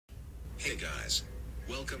Hey guys,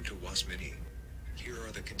 welcome to WOS Mini. Here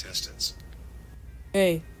are the contestants.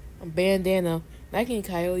 Hey, I'm Bandana. Making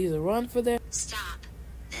Coyotes a run for their. Stop.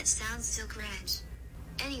 That sounds so cringe.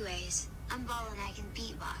 Anyways, I'm Ball and I can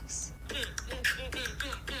beatbox.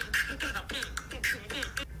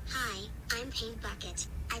 Hi, I'm Paint Bucket.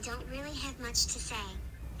 I don't really have much to say.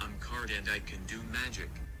 I'm Card and I can do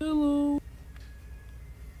magic. Hello.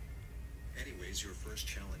 Anyways, your first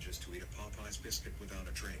challenge is to eat a Popeyes biscuit without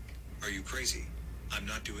a drink. Are you crazy? I'm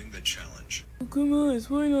not doing the challenge. Oh, come on, it's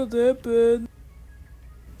really not that bad.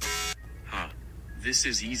 Huh. This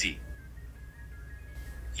is easy.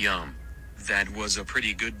 Yum. That was a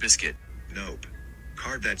pretty good biscuit. Nope.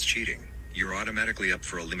 Card, that's cheating. You're automatically up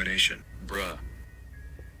for elimination. Bruh.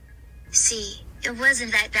 See, it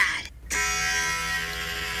wasn't that bad.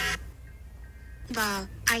 Ball,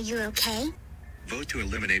 are you okay? Vote to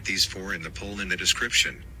eliminate these four in the poll in the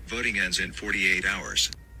description. Voting ends in 48 hours.